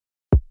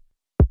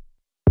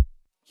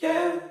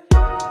Yeah.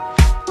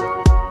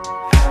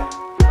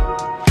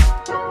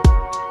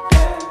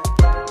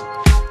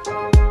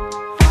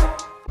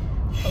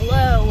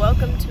 Hello,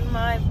 welcome to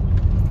my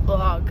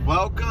vlog.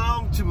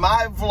 Welcome to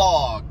my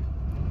vlog.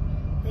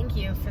 Thank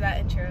you for that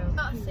intro.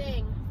 A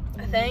thing.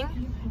 A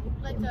thing?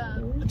 Like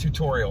A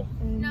tutorial.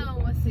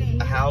 no, a thing.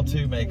 How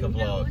to make a No,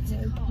 vlog. what's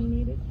it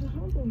called?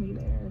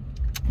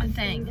 A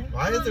thing.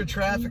 Why is there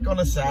traffic on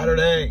a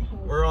Saturday?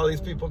 Where are all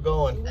these people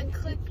going? A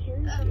click.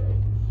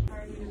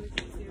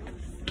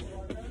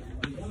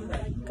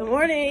 Good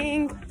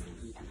morning.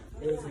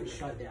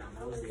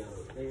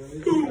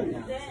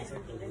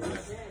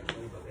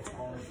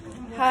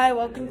 Hi,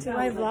 welcome to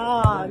my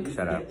vlog.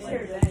 Shut up.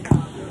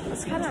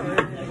 It's kind of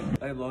rude.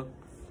 Hey, look.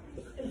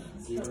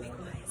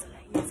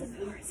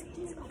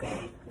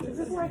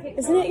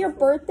 Isn't it your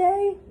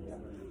birthday?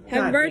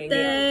 Happy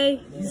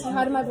birthday! Say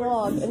hi to my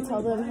vlog and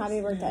tell them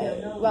happy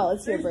birthday. Well,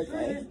 it's your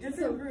birthday.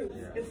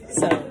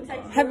 So,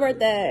 happy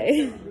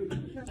birthday!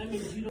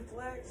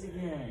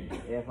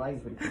 Yeah,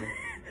 flag's pretty cool.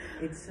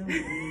 It's so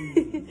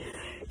easy.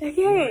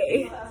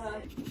 Okay.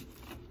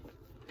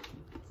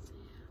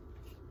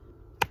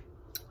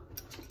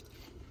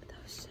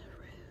 That was so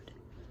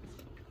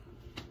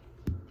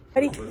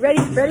rude.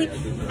 Ready?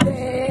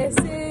 This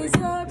is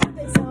your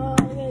birthday song.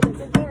 It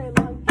is a very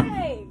long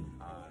day.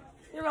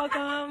 You're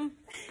welcome.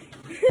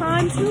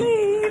 Time to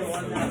leave.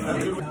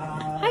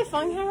 Hi,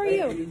 Fung. How are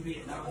you?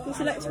 Would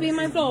you like to be in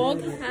my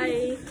vlog?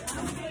 Hi.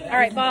 All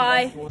right,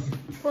 bye.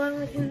 Hello,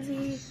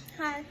 Mackenzie.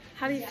 Hi.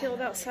 How do you feel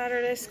about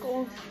Saturday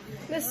school?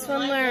 Miss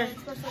Swindler.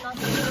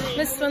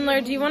 Miss Swindler,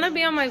 do you want to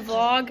be on my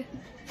vlog?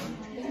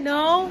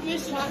 No?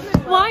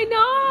 Why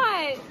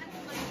not?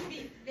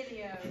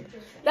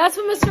 That's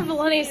what Mr.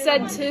 Valeni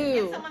said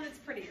too.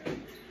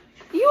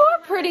 You are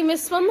pretty,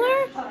 Miss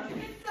Swindler.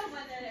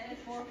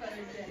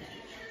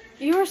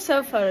 You are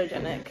so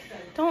photogenic.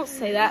 Don't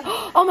say that.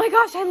 Oh my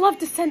gosh, I love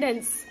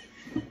Descendants.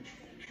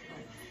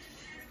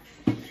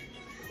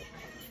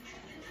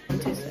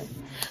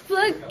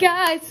 Look,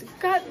 guys,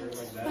 got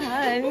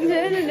fun.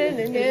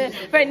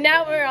 Right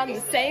now we're on the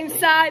same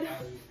side.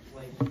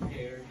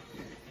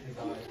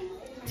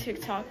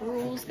 TikTok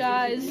rules,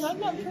 guys. I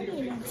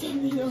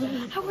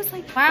was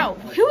like, wow,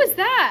 who is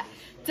that?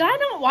 Did I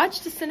not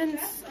watch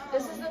Descendants?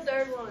 This is the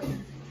third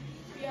one.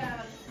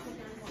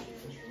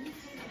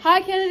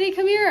 Hi, Kennedy,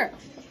 come here.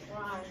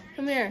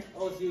 Come here.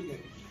 Come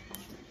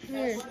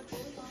here.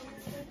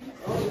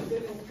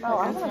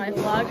 Oh, that's my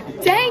vlog.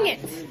 Dang it!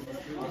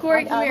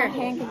 Corey, come here. Come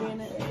here.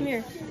 Come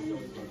here.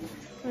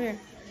 Come here.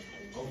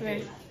 Come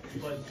here.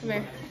 Come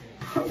here.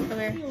 Come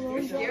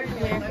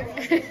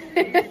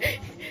here.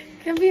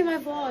 Come be in my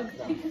vlog.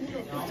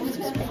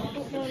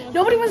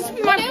 Nobody wants to be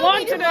in my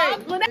vlog today.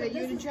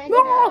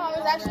 No!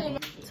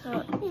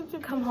 So,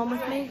 come home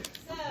with me.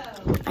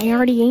 I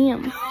already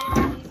am.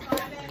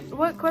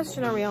 What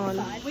question are we on?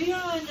 We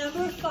are on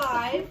number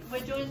 5. We're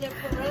doing the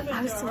perimeter.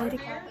 I was so ready.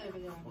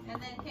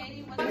 And then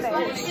Katie wants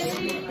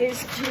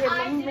Here's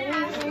killing me.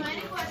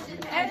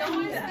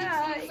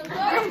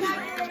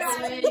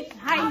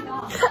 Hi.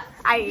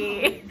 Hi.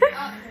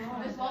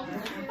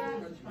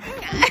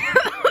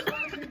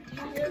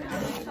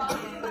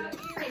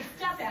 Hey,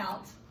 step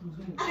out.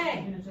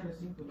 Hey.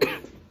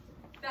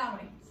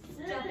 Valerie,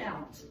 step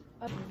out.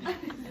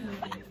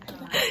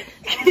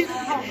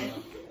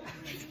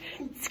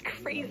 It's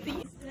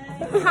crazy.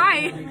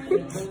 Hi.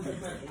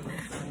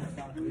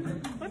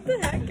 What the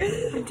heck? I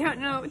don't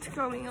know what's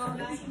going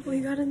on. We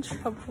got in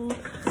trouble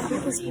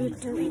because he would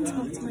talk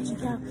too much.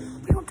 Yeah,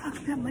 we don't talk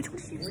that much.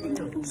 What did you freaking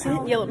talking about? She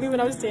didn't yell at me when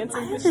I was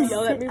dancing. She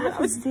yelled at me when I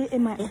was fit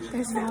in my.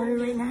 There's Valerie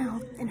right now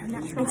in her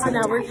natural. So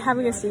now we're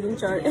having a seating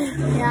chart.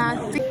 Yeah.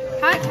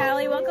 Hi,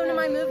 Callie. Welcome to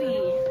my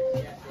movie.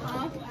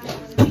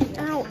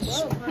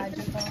 Ouch.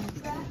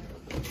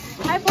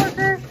 Hi,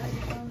 Parker.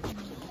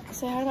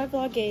 Say hi to my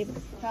vlog, Gabe.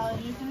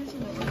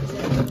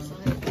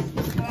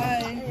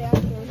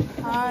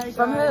 Hi.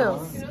 From who?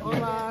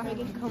 Hola.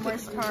 ¿Cómo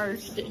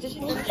estás?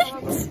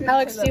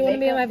 Alex, do you want to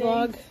be in my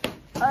vlog?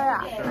 Oh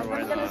yeah. What are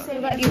you gonna say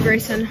about You,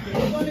 Grayson.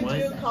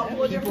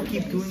 People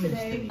keep doing this.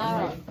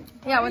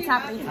 Yeah, what's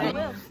happening today?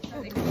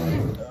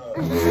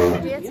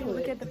 dancing?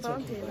 Look at the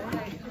phone table.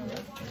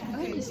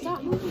 Okay,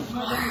 stop moving.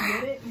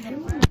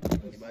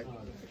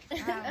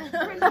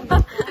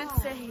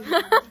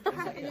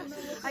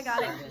 I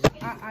got it.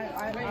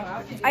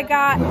 I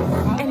got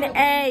an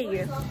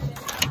A.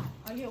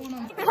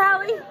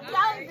 Callie,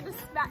 gonna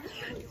smack.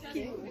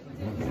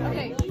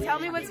 Okay, tell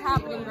me what's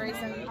happening,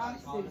 Grayson.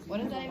 What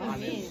does that even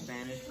mean?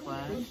 Spanish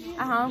class.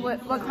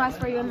 What class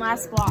were you in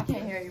last block? I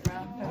can't hear you, bro.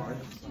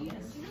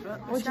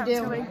 What'd you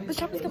do? The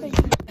strap is coming.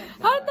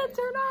 How did that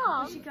turn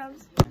off? Here she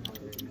comes.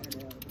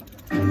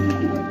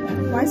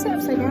 Why is it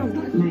upside down?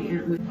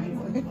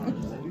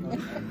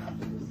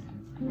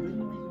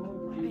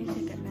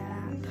 Take a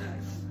nap.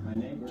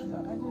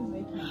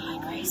 Hi,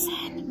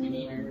 Grayson.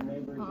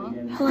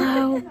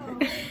 Hello.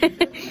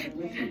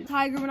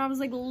 Tiger when I was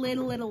like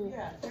little.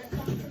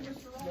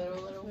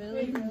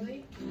 Really?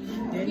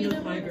 Daniel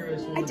Tiger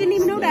is I didn't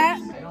even know that.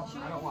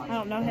 I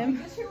don't know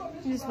him.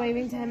 I'm just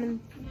waving to him and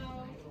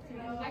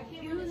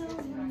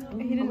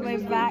He didn't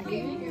wave back.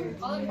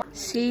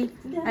 See,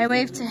 I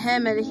waved to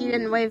him and he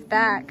didn't wave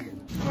back.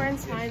 We're in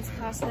science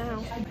class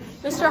now.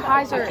 Mr.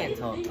 Heiser.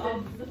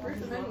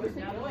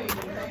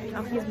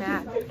 Oh, he's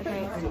mad.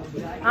 Okay.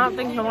 I don't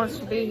think he wants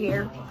to be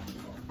here.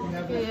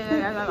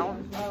 Yeah, I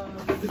don't.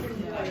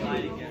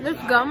 This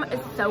gum is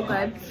so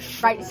good.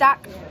 Right,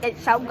 Zach?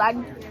 It's so good.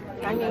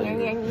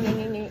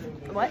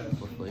 What?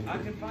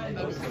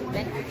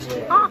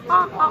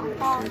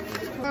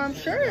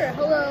 Sure.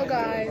 Hello,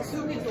 guys.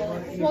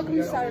 Welcome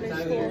to Saturday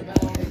school.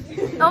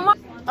 Oh my!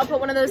 I'll put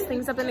one of those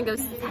things up and it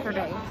goes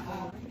Saturday.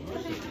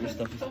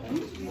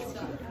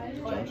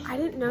 I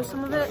didn't know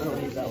some of it.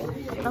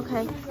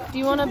 Okay. Do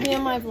you want to be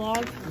in my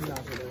vlog?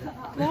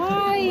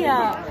 Why?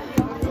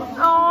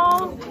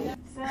 Oh.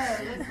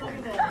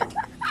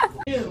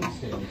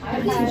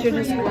 The teacher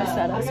just cursed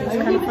at us. It was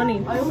kind of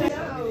funny.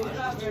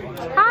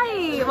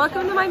 Hi,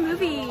 welcome to my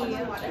movie.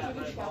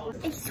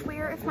 I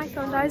swear if my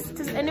phone dies,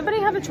 does anybody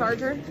have a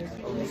charger?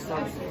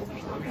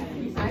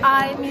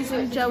 I'm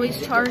using Joey's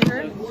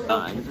charger.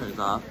 Turns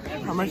off.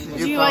 How much did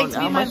your phone?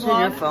 How much did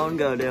your phone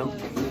go to?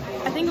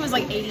 I think it was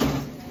like 80.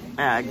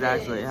 Yeah,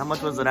 exactly. How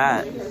much was it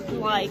at?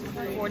 Like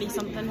 40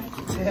 something.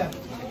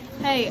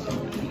 Hey,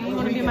 you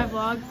want to be in my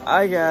vlog?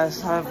 I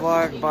guess. I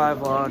vlog, bye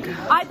vlog.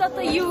 I thought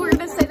that you were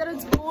going to say that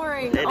it's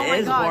boring. It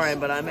is boring,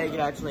 but I make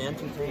it actually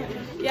entertaining.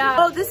 Yeah.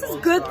 Oh, this is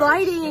good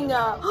lighting.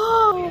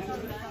 Oh,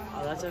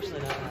 that's actually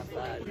not half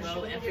bad.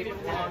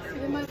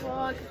 in my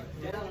vlog.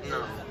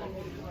 No.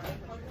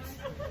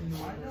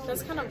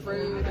 That's kind of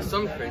rude.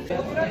 Some cringe.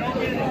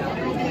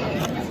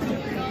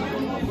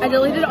 I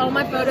deleted all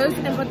my photos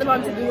and put them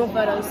onto Google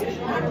Photos.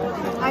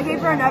 I gave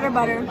her another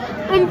butter.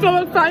 I'm so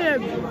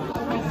excited.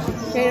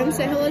 Tatum,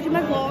 say hello to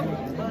my vlog.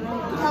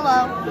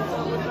 Hello.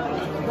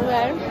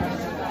 Okay.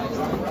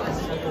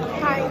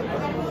 Hi.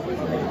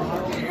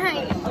 Hi.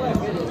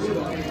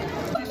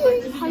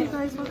 Hi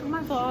guys, welcome to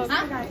my vlog.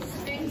 Hi guys.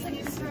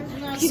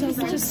 So we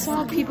just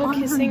saw people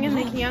kissing and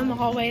they came out in the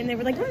hallway and they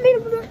were like,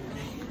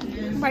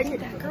 right here,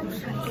 that girl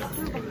was trying to get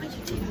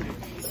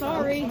through.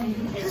 Sorry.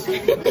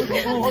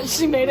 Oh,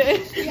 she made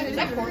it. Is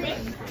that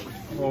Corbin?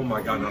 Oh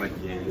my god, not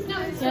again.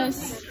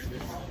 Yes.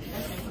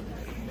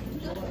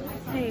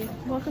 Hey,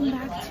 welcome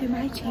back to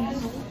my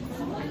channel.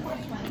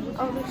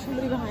 Oh, there's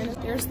somebody behind us.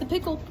 There's the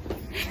pickle.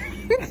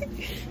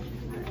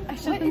 I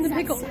shoved in the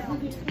pickle.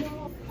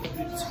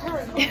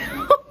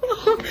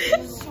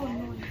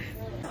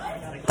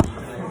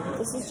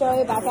 This is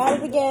Joey back at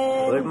it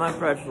again. Where's my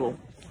pretzel?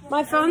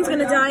 My phone's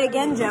gonna die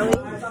again, Joey.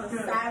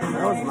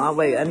 No, it's not.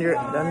 Wait, end it.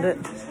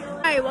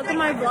 Hey, welcome to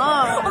my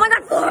vlog. Oh my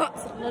god!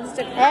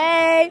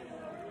 Hey!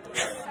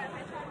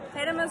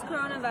 Tatum has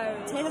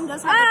coronavirus. Tatum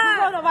does have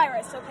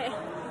coronavirus, okay.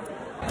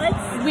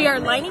 We are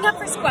lining up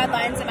for squad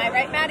lines, am I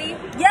right, Maddie?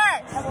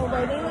 Yes! And we're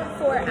waiting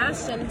for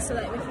Ashton so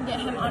that we can get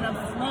him on a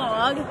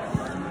vlog.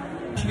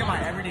 You get my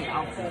everyday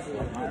outfit.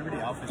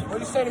 What do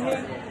you say to me? I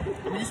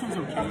mean, this one's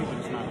okay, but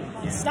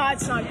it's not. Yeah.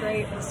 It's not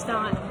great. It's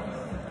not.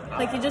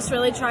 Like, you just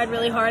really tried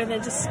really hard and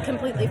it just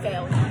completely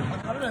failed.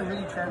 How did I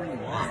really try really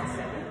hard?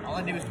 All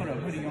I did was put a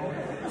hoodie on,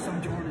 some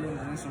Jordans,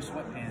 and then some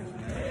sweatpants.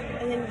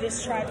 And then you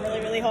just tried really,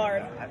 really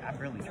hard. I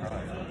really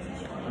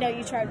tried. No,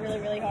 you tried really,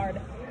 really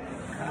hard.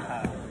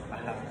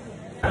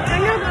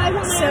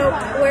 So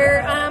we're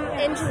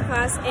into the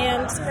class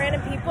and just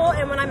random people,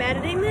 and when I'm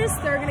editing this,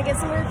 they're gonna get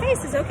some weird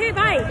faces. Okay,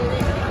 bye. It's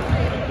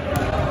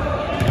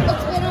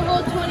been a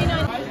whole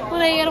 29.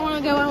 Well, I don't want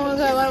to go. I don't want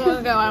to go. I don't want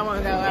to go. I don't want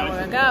to go. I don't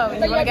want to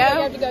go. You want to go?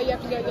 You have to go. You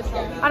have to go. You have to go.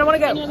 I don't want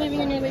to go. You're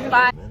leaving.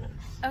 Bye.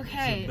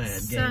 Okay,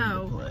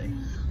 so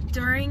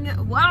during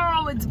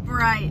wow, it's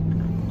bright.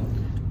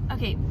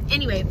 Okay.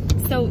 Anyway,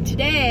 so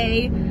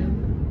today,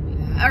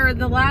 or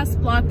the last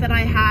vlog that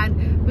I had,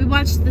 we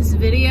watched this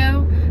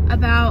video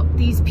about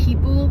these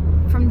people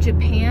from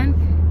Japan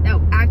that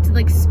acted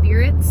like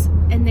spirits,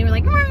 and they were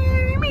like,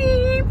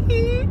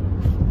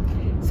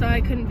 so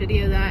I couldn't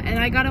video that, and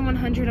I got a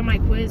 100 on my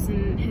quiz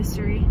in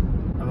history.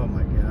 Oh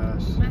my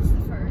gosh. That's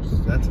the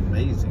first. That's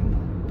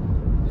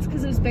amazing. It's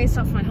because it was based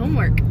off my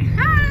homework.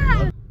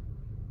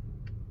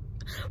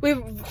 We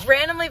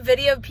randomly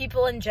videoed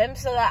people in gym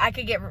so that I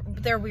could get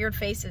their weird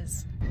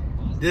faces.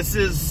 This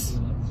is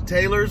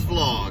Taylor's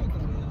vlog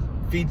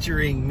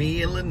featuring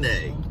me and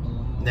Lene.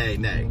 Nay.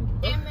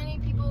 And many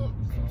people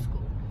from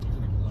school.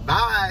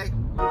 Bye.